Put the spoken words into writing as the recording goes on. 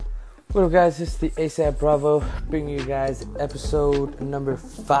What up, guys? It's the ASAP Bravo bringing you guys episode number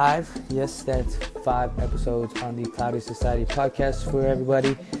 5. Yes, that's 5 episodes on the Cloudy Society podcast for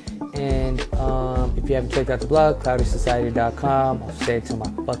everybody. And if you haven't checked out the blog, cloudysociety.com, I'll say it till my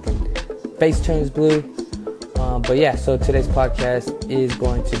fucking face turns blue. But yeah, so today's podcast is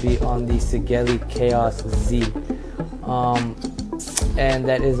going to be on the Sigelei Chaos Z. And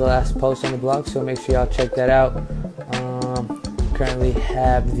that is the last post on the blog, so make sure y'all check that out. Currently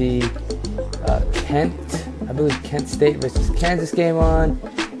have the Kent State versus Kansas game on,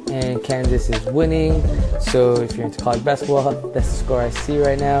 and Kansas is winning. So if you're into college basketball, that's the score I see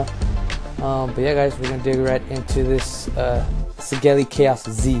right now. But yeah, guys, we're gonna dig right into this Sigelei Chaos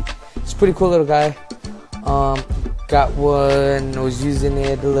Z. It's a pretty cool little guy. Got one, was using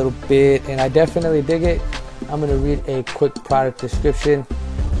it a little bit, and I definitely dig it. I'm gonna read a quick product description,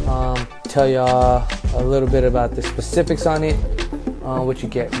 tell y'all a little bit about the specifics on it, what you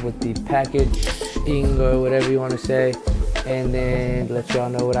get with the packaging or whatever you want to say, and then let y'all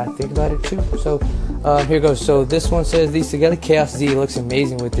know what I think about it too. So here goes. So this one says, the Sigelei Chaos Z looks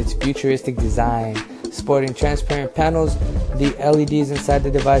amazing with its futuristic design. Sporting transparent panels, the LEDs inside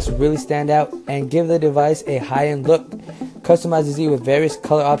the device really stand out and give the device a high-end look. Customize the Z with various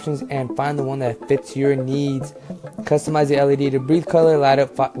color options and find the one that fits your needs. Customize the LED to breathe color, light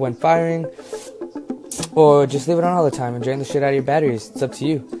up when firing, or just leave it on all the time and drain the shit out of your batteries. It's up to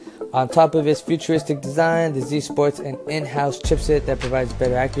you. On top of its futuristic design, the Z sports an in-house chipset that provides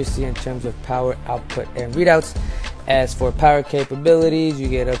better accuracy in terms of power output and readouts. As for power capabilities, you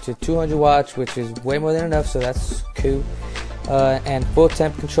get up to 200 watts, which is way more than enough, so that's cool. And full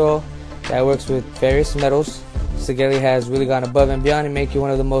temp control that works with various metals. Sigelei has really gone above and beyond and make it one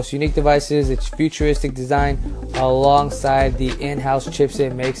of the most unique devices. Its futuristic design alongside the in-house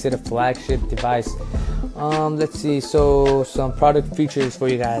chipset makes it a flagship device. Let's see, so some product features for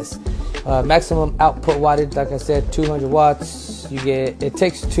you guys. Maximum output wattage, like I said, 200 watts. It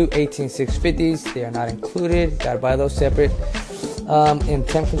takes two 18650s. They are not included. Gotta buy those separate. In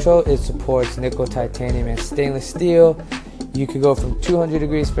temp control, it supports nickel, titanium, and stainless steel. You could go from 200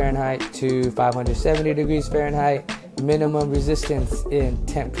 degrees Fahrenheit to 570 degrees Fahrenheit. Minimum resistance in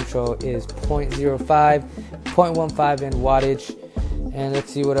temp control is 0.05, 0.15 in wattage. And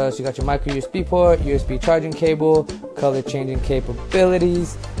let's see what else. You got your micro USB port, USB charging cable, color changing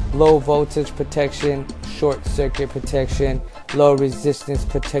capabilities, low voltage protection, short circuit protection, low resistance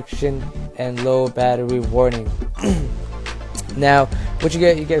protection, and low battery warning. Now, what you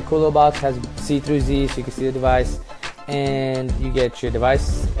get a cool little box, has see-through Z so you can see the device, and you get your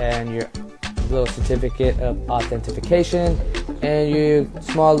device and your little certificate of authentication and your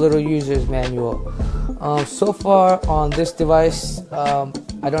small little user's manual. So far on this device,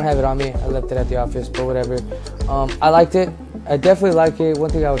 I don't have it on me. I left it at the office, but whatever. I liked it. I definitely like it.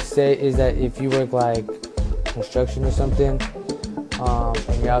 One thing I would say is that if you work like construction or something,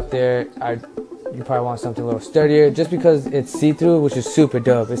 and you're out there, you probably want something a little sturdier, just because it's see-through, which is super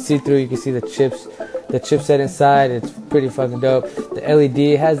dope. It's see-through. You can see the chipset inside. It's pretty fucking dope. The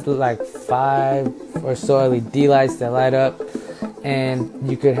LED has like 5 or so LED lights that light up, and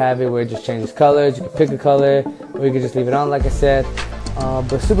you could have it where it just changes colors. You could pick a color, or you could just leave it on, like I said.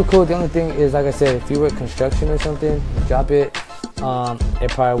 But super cool. The only thing is, like I said, if you work construction or something, drop it.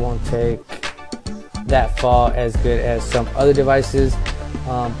 It probably won't take that far as good as some other devices.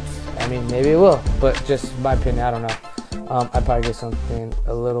 I mean, maybe it will, but just my opinion, I don't know. I'd probably get something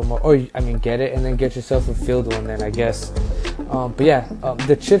a little more, or get it and then get yourself a field one then, I guess. But yeah,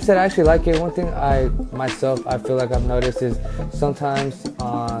 the chipset, I actually like it. One thing I feel like I've noticed is sometimes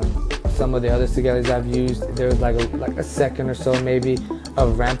on some of the other Sigeleis I've used, there's like a second or so maybe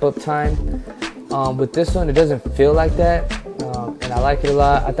of ramp up time. With this one, it doesn't feel like that, and I like it a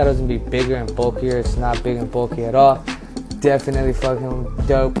lot. I thought it was gonna be bigger and bulkier. It's not big and bulky at all. Definitely fucking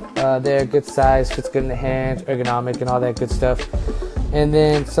dope. They're good size, fits good in the hands, ergonomic and all that good stuff. And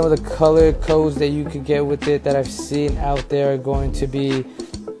then some of the color codes that you could get with it that I've seen out there are going to be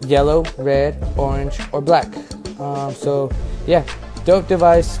yellow, red, orange, or black. So yeah, dope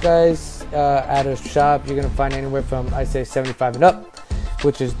device, guys. At a shop, you're gonna find anywhere from, I say, 75 and up,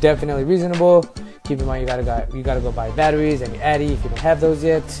 which is definitely reasonable. Keep in mind, you gotta go buy batteries and your Addy if you don't have those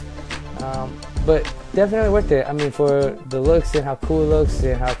yet. But definitely worth it. I mean, for the looks and how cool it looks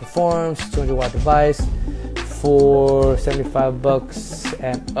and how it performs, 200 watt device for $75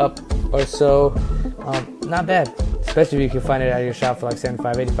 and up or so, not bad. Especially if you can find it at your shop for like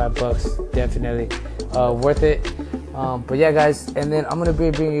 $75-85, definitely worth it. But yeah, guys, and then I'm gonna be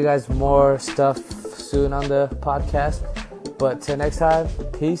bringing you guys more stuff soon on the podcast. But till next time,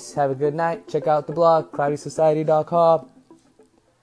 peace. Have a good night. Check out the blog, cloudysociety.com.